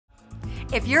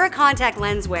If you're a contact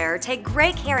lens wearer, take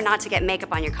great care not to get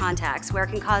makeup on your contacts, where it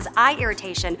can cause eye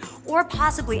irritation or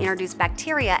possibly introduce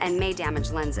bacteria and may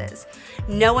damage lenses.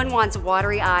 No one wants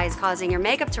watery eyes causing your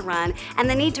makeup to run and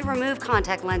the need to remove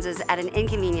contact lenses at an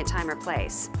inconvenient time or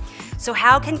place. So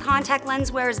how can contact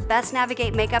lens wearers best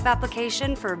navigate makeup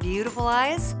application for beautiful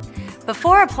eyes?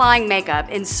 Before applying makeup,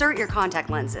 insert your contact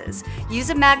lenses. Use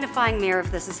a magnifying mirror if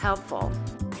this is helpful.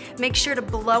 Make sure to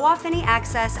blow off any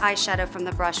excess eyeshadow from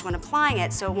the brush when applying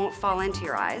it so it won't fall into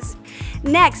your eyes.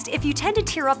 Next, if you tend to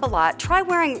tear up a lot, try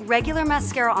wearing regular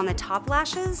mascara on the top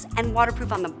lashes and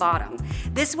waterproof on the bottom.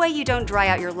 This way you don't dry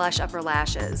out your lush upper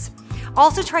lashes.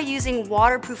 Also try using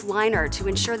waterproof liner to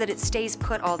ensure that it stays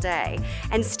put all day.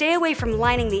 And stay away from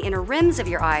lining the inner rims of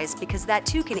your eyes because that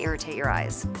too can irritate your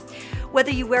eyes.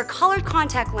 Whether you wear colored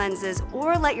contact lenses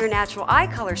or let your natural eye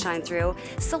color shine through,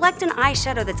 select an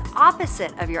eyeshadow that's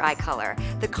opposite of your eye color.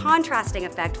 The contrasting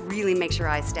effect really makes your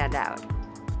eyes stand out.